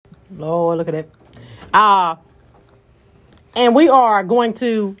Lord, look at that. And we are going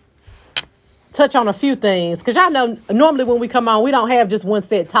to touch on a few things because y'all know normally when we come on, we don't have just one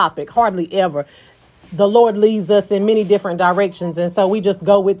set topic, hardly ever. The Lord leads us in many different directions. And so we just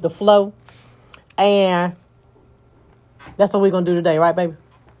go with the flow. And that's what we're going to do today. Right, baby?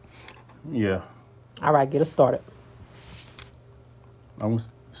 Yeah. All right. Get us started. I'm going to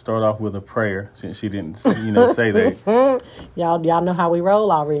start off with a prayer since she didn't, say that. Y'all know how we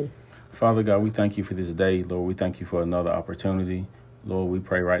roll already. Father God, we thank you for this day. Lord, we thank you for another opportunity. Lord, we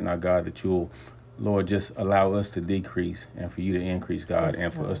pray right now, God, that you'll, Lord, just allow us to decrease and for you to increase, God,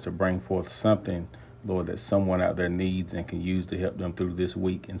 and for us to bring forth something, Lord, that someone out there needs and can use to help them through this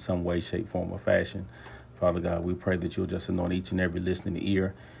week in some way, shape, form, or fashion. Father God, we pray that you'll just anoint each and every listening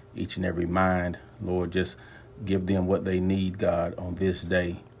ear, each and every mind. Lord, just give them what they need, God, on this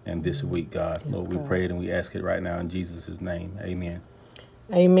day and this week, God. Yes, Lord, we pray it and we ask it right now in Jesus' name. Amen.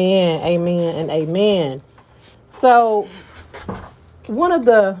 Amen, amen, and amen. So one of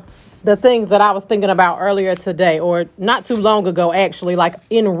the things that I was thinking about earlier today, or not too long ago, actually, like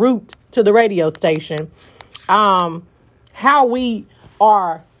en route to the radio station, how we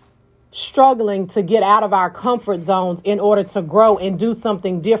are struggling to get out of our comfort zones in order to grow and do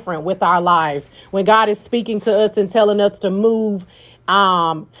something different with our lives. When God is speaking to us and telling us to move,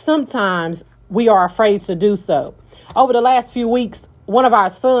 sometimes we are afraid to do so. Over the last few weeks, one of our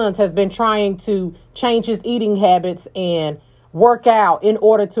sons has been trying to change his eating habits and work out in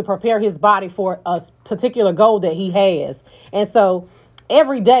order to prepare his body for a particular goal that he has. And so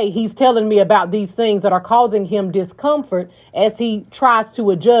every day he's telling me about these things that are causing him discomfort as he tries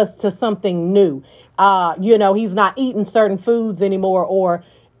to adjust to something new. He's not eating certain foods anymore, or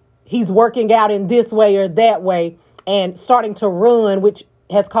he's working out in this way or that way and starting to run, which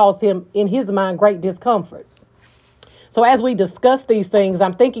has caused him, in his mind, great discomfort. So as we discuss these things,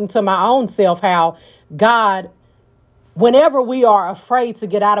 I'm thinking to my own self how God, whenever we are afraid to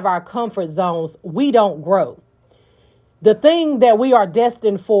get out of our comfort zones, we don't grow. The thing that we are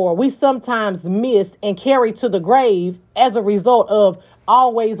destined for, we sometimes miss and carry to the grave as a result of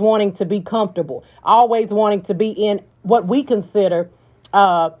always wanting to be comfortable, always wanting to be in what we consider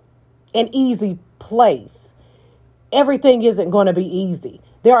an easy place. Everything isn't going to be easy.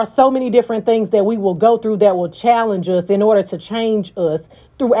 There are so many different things that we will go through that will challenge us in order to change us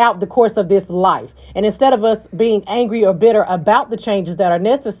throughout the course of this life. And instead of us being angry or bitter about the changes that are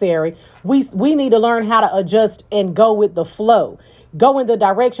necessary, we need to learn how to adjust and go with the flow. Go in the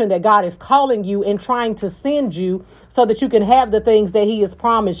direction that God is calling you and trying to send you so that you can have the things that he has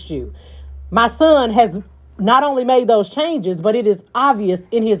promised you. My son has not only made those changes, but it is obvious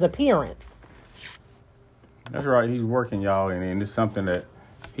in his appearance. That's right. He's working, y'all, and it's something that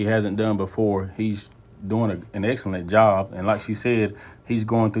he hasn't done before. He's doing an excellent job. And like she said, he's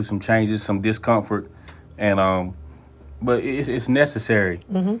going through some changes, some discomfort. And but it's necessary.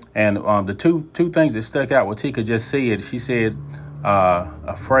 Mm-hmm. And the two things that stuck out what Tika just said, she said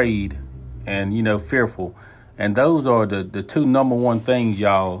afraid and, fearful. And those are the two number one things,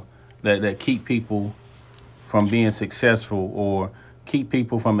 y'all, that keep people from being successful or keep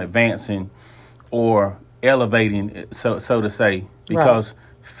people from advancing or elevating, so to say, because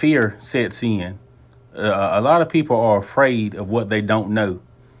fear sets in. A lot of people are afraid of what they don't know,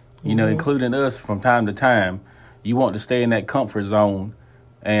 including us from time to time. You want to stay in that comfort zone.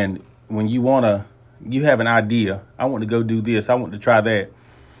 And when you have an idea, I want to go do this, I want to try that.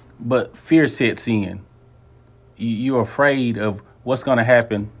 But fear sets in. You're afraid of what's going to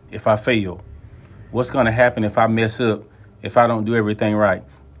happen if I fail. What's going to happen if I mess up, if I don't do everything right.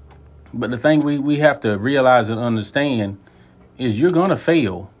 But the thing we have to realize and understand is you're going to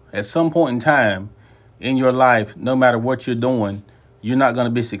fail at some point in time in your life. No matter what you're doing, you're not going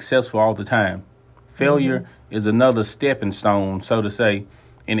to be successful all the time. Failure is another stepping stone, so to say,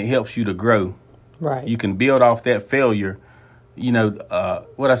 and it helps you to grow. Right. You can build off that failure.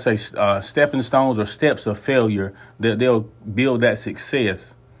 Stepping stones or steps of failure, they'll build that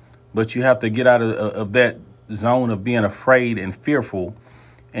success. But you have to get out of that zone of being afraid and fearful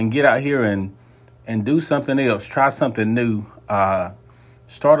and get out here and do something else. Try something new.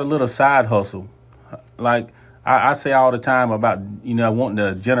 Start a little side hustle. Like I say all the time about, wanting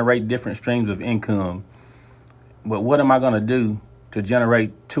to generate different streams of income. But what am I going to do to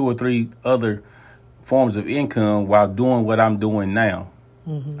generate 2 or 3 other forms of income while doing what I'm doing now?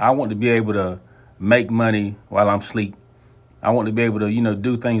 Mm-hmm. I want to be able to make money while I'm asleep. I want to be able to,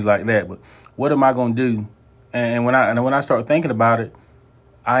 do things like that. But what am I going to do? And when I start thinking about it,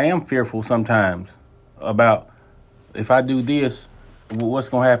 I am fearful sometimes about if I do this, what's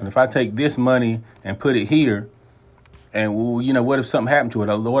going to happen? If I take this money and put it here, And, well, what if something happened to it?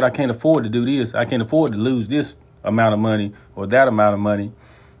 Oh, Lord, I can't afford to do this. I can't afford to lose this amount of money or that amount of money.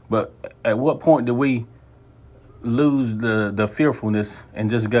 But at what point do we lose the fearfulness and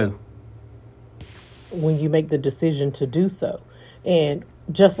just go? When you make the decision to do so. And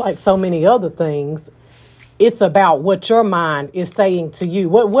just like so many other things, it's about what your mind is saying to you.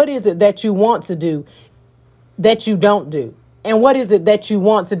 What is it that you want to do that you don't do? And what is it that you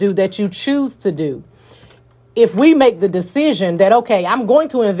want to do that you choose to do? If we make the decision that, okay, I'm going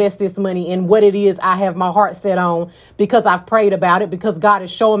to invest this money in what it is I have my heart set on because I've prayed about it, because God is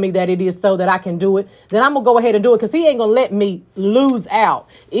showing me that it is so that I can do it, then I'm going to go ahead and do it, because he ain't going to let me lose out.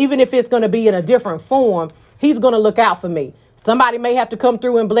 Even if it's going to be in a different form, he's going to look out for me. Somebody may have to come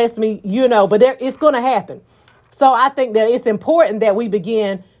through and bless me, but it's going to happen. So I think that it's important that we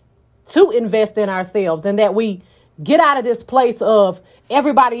begin to invest in ourselves, and that we get out of this place of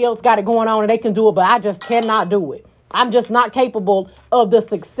everybody else got it going on and they can do it, but I just cannot do it. I'm just not capable of the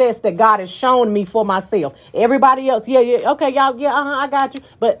success that God has shown me for myself. Everybody else, okay, y'all, I got you.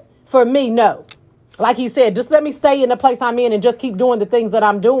 But for me, no. Like he said, just let me stay in the place I'm in and just keep doing the things that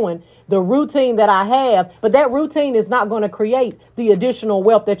I'm doing, the routine that I have. But that routine is not going to create the additional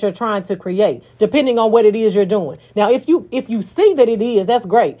wealth that you're trying to create, depending on what it is you're doing. Now, if you see that it is, that's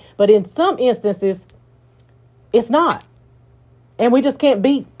great. But in some instances, it's not. And we just can't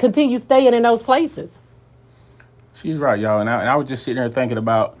continue staying in those places. She's right, y'all. And I was just sitting there thinking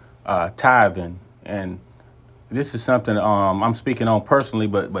about tithing. And this is something I'm speaking on personally,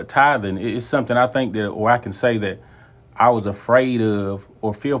 but tithing is something I think that, or I can say that I was afraid of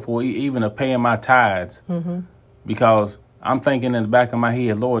or fearful even of paying my tithes. Mm-hmm. Because I'm thinking in the back of my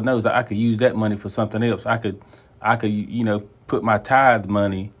head, Lord knows that I could use that money for something else. I could put my tithe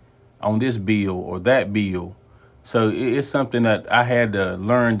money on this bill or that bill. So it's something that I had to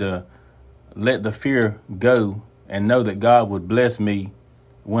learn to let the fear go and know that God would bless me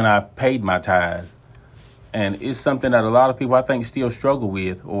when I paid my tithe. And it's something that a lot of people, I think, still struggle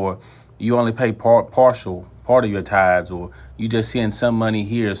with, or you only pay part of your tithes, or you just send some money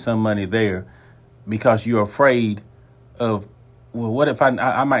here, some money there, because you're afraid of, well, what if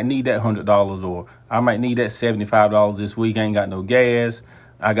I might need that $100, or I might need that $75 this week. I ain't got no gas.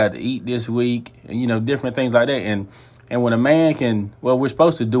 I got to eat this week, and, different things like that. And when a man we're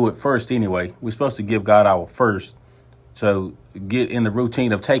supposed to do it first anyway. We're supposed to give God our first. So get in the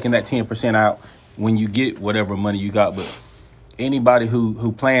routine of taking that 10% out when you get whatever money you got. But anybody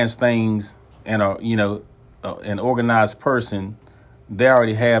who plans things and are, an organized person, they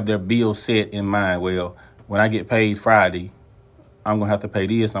already have their bill set in mind. Well, when I get paid Friday, I'm going to have to pay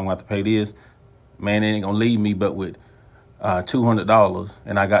this. I'm going to have to pay this. Man, it ain't going to leave me but with $200,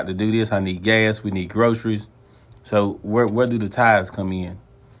 and I got to do this. I need gas. We need groceries. So where do the tithes come in?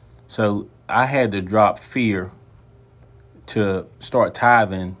 So I had to drop fear to start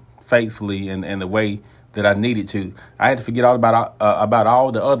tithing faithfully in the way that I needed to. I had to forget all about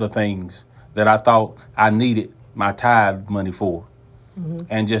all the other things that I thought I needed my tithe money for, mm-hmm.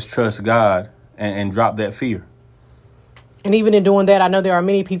 and just trust God and drop that fear. And even in doing that, I know there are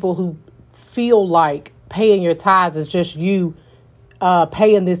many people who feel like paying your tithes is just you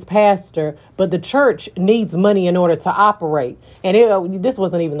paying this pastor, but the church needs money in order to operate. And this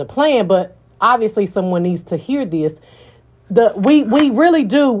wasn't even the plan, but obviously someone needs to hear this. We really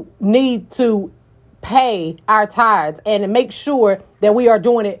do need to pay our tithes and make sure that we are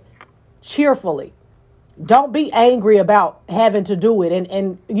doing it cheerfully. Don't be angry about having to do it.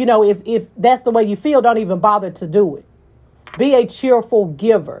 And if that's the way you feel, don't even bother to do it. Be a cheerful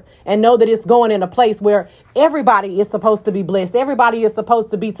giver and know that it's going in a place where everybody is supposed to be blessed. Everybody is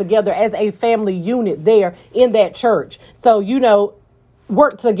supposed to be together as a family unit there in that church. So,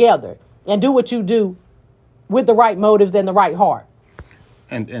 work together and do what you do with the right motives and the right heart.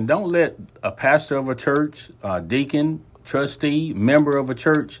 And don't let a pastor of a church, deacon, trustee, member of a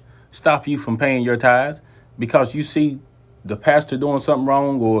church stop you from paying your tithes because you see the pastor doing something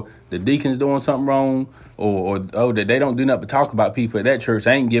wrong, or the deacon's doing something wrong, or that they don't do nothing but talk about people at that church.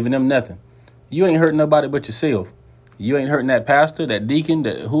 I ain't giving them nothing. You ain't hurting nobody but yourself. You ain't hurting that pastor, that deacon,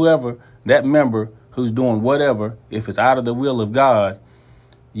 that whoever, that member who's doing whatever. If it's out of the will of God,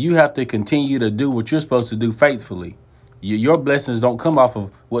 you have to continue to do what you're supposed to do faithfully. Your blessings don't come off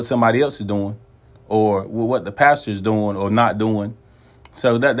of what somebody else is doing, or what the pastor is doing or not doing.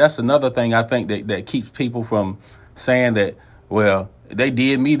 So that's another thing I think that keeps people from saying that, well, they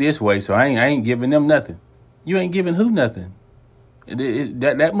did me this way, so I ain't giving them nothing. You ain't giving who nothing.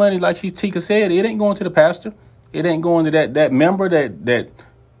 That money, like Tika said, it ain't going to the pastor. It ain't going to that member that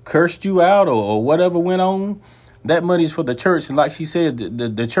cursed you out or whatever went on. That money's for the church. And like she said,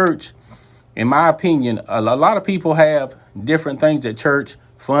 the church in my opinion, a lot of people have different things at church,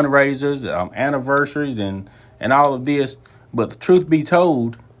 fundraisers, anniversaries, and all of this. But the truth be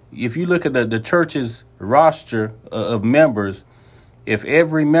told, if you look at the church's roster of members, if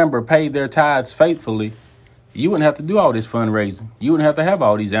every member paid their tithes faithfully, you wouldn't have to do all this fundraising. You wouldn't have to have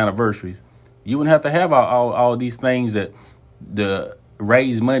all these anniversaries. You wouldn't have to have all these things that the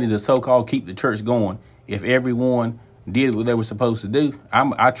raise money to so-called keep the church going. If everyone did what they were supposed to do,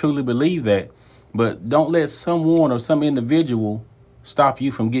 I truly believe that. But don't let someone or some individual stop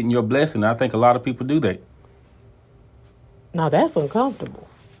you from getting your blessing. I think a lot of people do that. Now that's uncomfortable.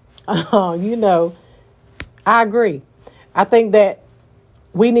 I agree. I think that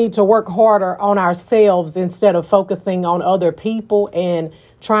we need to work harder on ourselves instead of focusing on other people and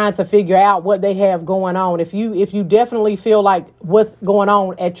trying to figure out what they have going on. If you definitely feel like what's going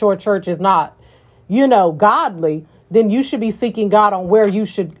on at your church is not, godly, then you should be seeking God on where you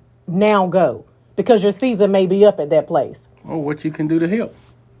should now go, because your season may be up at that place. Or what you can do to help.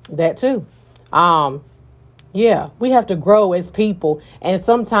 That too. We have to grow as people, and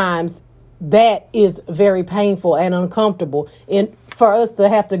sometimes that is very painful and uncomfortable for us to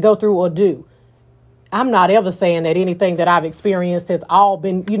have to go through or do. I'm not ever saying that anything that I've experienced has all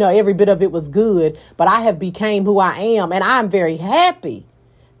been, every bit of it was good, but I have became who I am, and I'm very happy.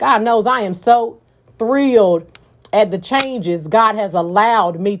 God knows I am so thrilled at the changes God has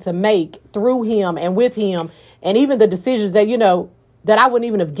allowed me to make through him and with him, and even the decisions that, that I wouldn't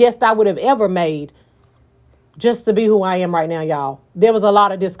even have guessed I would have ever made just to be who I am right now, y'all. There was a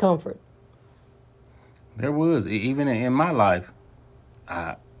lot of discomfort. There was, even in my life.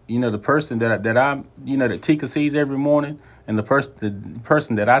 The person that Tika sees every morning, and the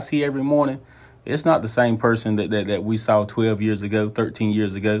person that I see every morning, it's not the same person that we saw 12 years ago, 13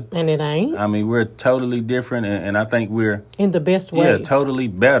 years ago. And it ain't. I mean, we're totally different, and I think we're in the best way. Yeah, totally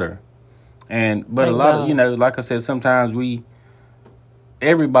better. But a lot of, like I said, sometimes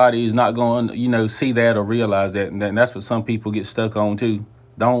everybody is not going to, see that or realize that. And that's what some people get stuck on too.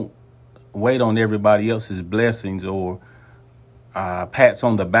 Don't wait on everybody else's blessings or pats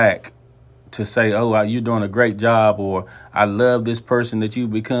on the back to say, oh, you're doing a great job, or I love this person that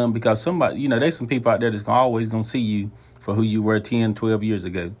you've become, because somebody, there's some people out there that's always going to see you for who you were 10, 12 years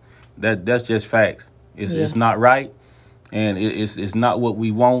ago. That's just facts. It's not right, and it's not what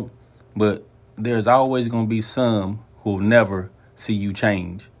we want, but there's always going to be some who'll never see you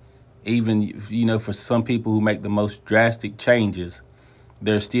change. Even, for some people who make the most drastic changes,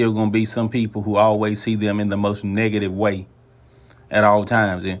 there's still going to be some people who always see them in the most negative way at all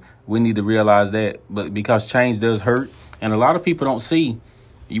times. And we need to realize that. But because change does hurt, and a lot of people don't see,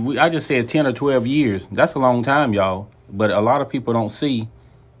 I just said 10 or 12 years. That's a long time, y'all. But a lot of people don't see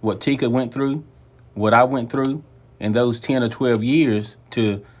what Tika went through, what I went through in those 10 or 12 years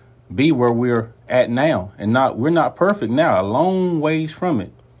to be where we're at now. And we're not perfect now, a long ways from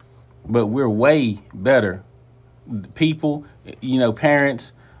it. But we're way better people,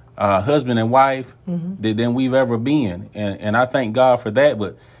 parents, husband and wife, than we've ever been. And I thank God for that.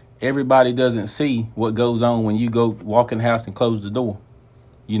 But everybody doesn't see what goes on when you go walk in the house and close the door.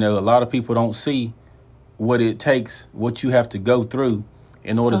 A lot of people don't see what it takes, what you have to go through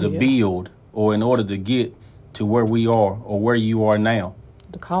in order to build, or in order to get to where we are or where you are now.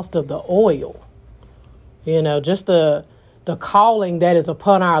 The cost of the oil, just the calling that is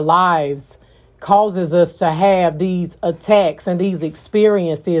upon our lives causes us to have these attacks and these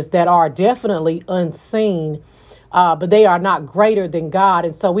experiences that are definitely unseen, but they are not greater than God.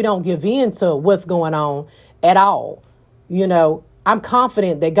 And so we don't give in to what's going on at all. I'm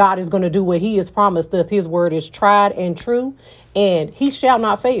confident that God is going to do what he has promised us. His word is tried and true, and he shall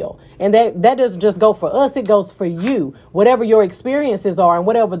not fail. And that doesn't just go for us. It goes for you. Whatever your experiences are and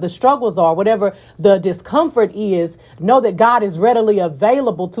whatever the struggles are, whatever the discomfort is, know that God is readily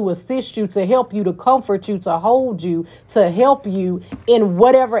available to assist you, to help you, to comfort you, to hold you, to help you in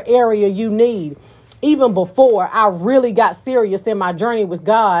whatever area you need. Even before I really got serious in my journey with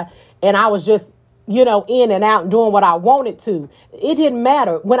God, and I was just in and out doing what I wanted to. It didn't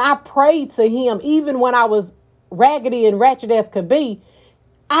matter. When I prayed to him, even when I was raggedy and ratchet as could be,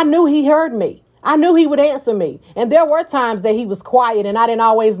 I knew he heard me. I knew he would answer me. And there were times that he was quiet and I didn't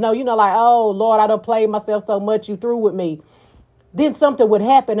always know, like, oh, Lord, I done played myself so much, you through with me. Then something would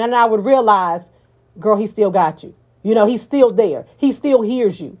happen and I would realize, girl, he still got you. He's still there. He still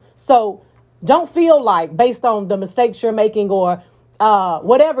hears you. So don't feel like, based on the mistakes you're making or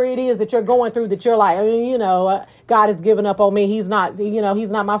whatever it is that you're going through, that you're like, God has given up on me. He's not,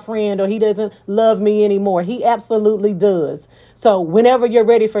 he's not my friend, or he doesn't love me anymore. He absolutely does. So whenever you're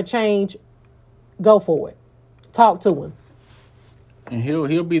ready for change, go for it. Talk to him. And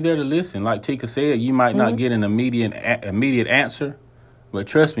he'll be there to listen. Like Tika said, you might not get an immediate answer, but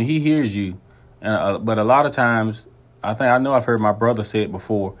trust me, he hears you. And but a lot of times, I know I've heard my brother say it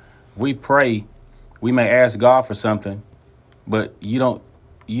before. We pray, we may ask God for something, but you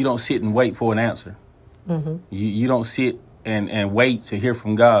don't sit and wait for an answer. You don't sit and wait to hear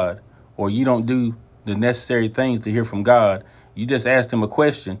from God, or you don't do the necessary things to hear from God. You just ask him a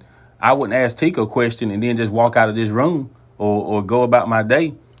question. I wouldn't ask Tika a question and then just walk out of this room or go about my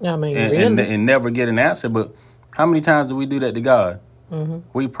day. I mean, and never get an answer. But how many times do we do that to God?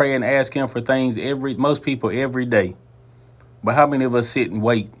 We pray and ask him for things most people every day. But how many of us sit and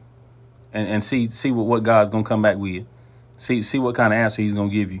wait and see what God's going to come back with? See what kind of answer he's going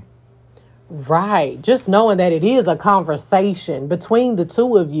to give you. Right. Just knowing that it is a conversation between the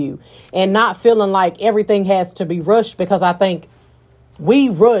two of you and not feeling like everything has to be rushed, because I think we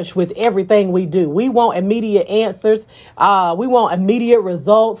rush with everything we do. We want immediate answers. We want immediate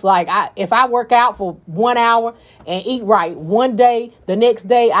results. Like if I work out for 1 hour and eat right one day, the next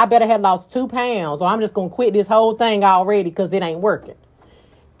day I better have lost 2 pounds, or I'm just going to quit this whole thing already because it ain't working.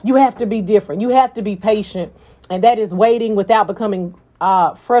 You have to be different. You have to be patient. And that is waiting without becoming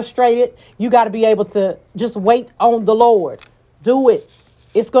frustrated. You got to be able to just wait on the Lord. Do it.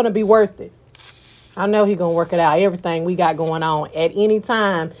 It's going to be worth it. I know he's going to work it out. Everything we got going on at any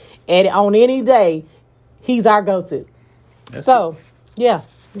time, on any day, he's our go-to. Yeah.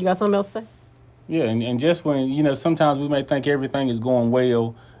 You got something else to say? Yeah, and just when, sometimes we may think everything is going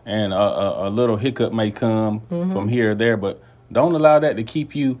well and a little hiccup may come from here or there, but don't allow that to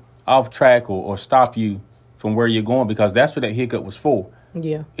keep you off track or stop you from where you're going, because that's what that hiccup was for.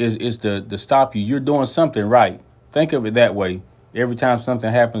 Yeah. Is to stop you. You're doing something right. Think of it that way. Every time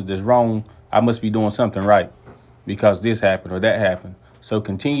something happens that's wrong, I must be doing something right because this happened or that happened. So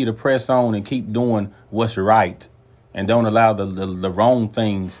continue to press on and keep doing what's right, and don't allow the wrong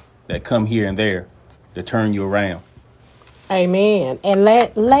things that come here and there to turn you around. Amen. And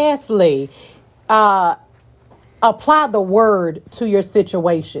lastly, apply the word to your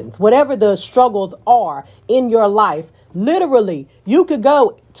situations. Whatever the struggles are in your life, literally, you could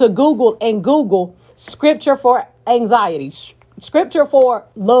go to Google and Google scripture for anxiety, scripture for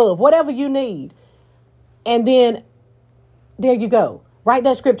love, whatever you need. And then there you go. Write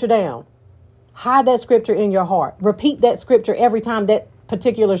that scripture down. Hide that scripture in your heart. Repeat that scripture every time that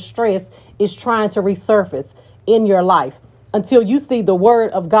particular stress is trying to resurface in your life until you see the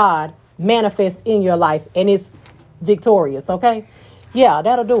word of God manifest in your life and it's victorious. Okay? Yeah,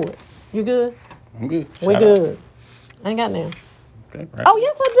 that'll do it. You good? I'm good. We good. I ain't got now. Okay, right. Oh,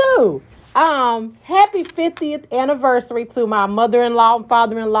 yes, I do. Happy 50th anniversary to my mother-in-law and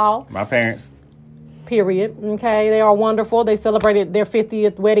father-in-law. My parents. Period. Okay, they are wonderful. They celebrated their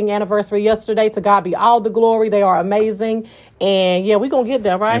 50th wedding anniversary yesterday. To God be all the glory. They are amazing. And yeah, we're going to get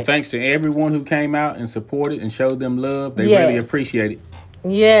there, right? And thanks to everyone who came out and supported and showed them love. They really appreciate it.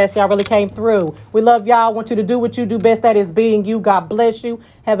 Yes, y'all really came through. We love y'all. Want you to do what you do best. That is being you. God bless you.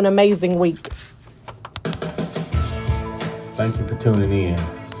 Have an amazing week. Thank you for tuning in.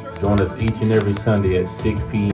 Join us each and every Sunday at 6 p.m.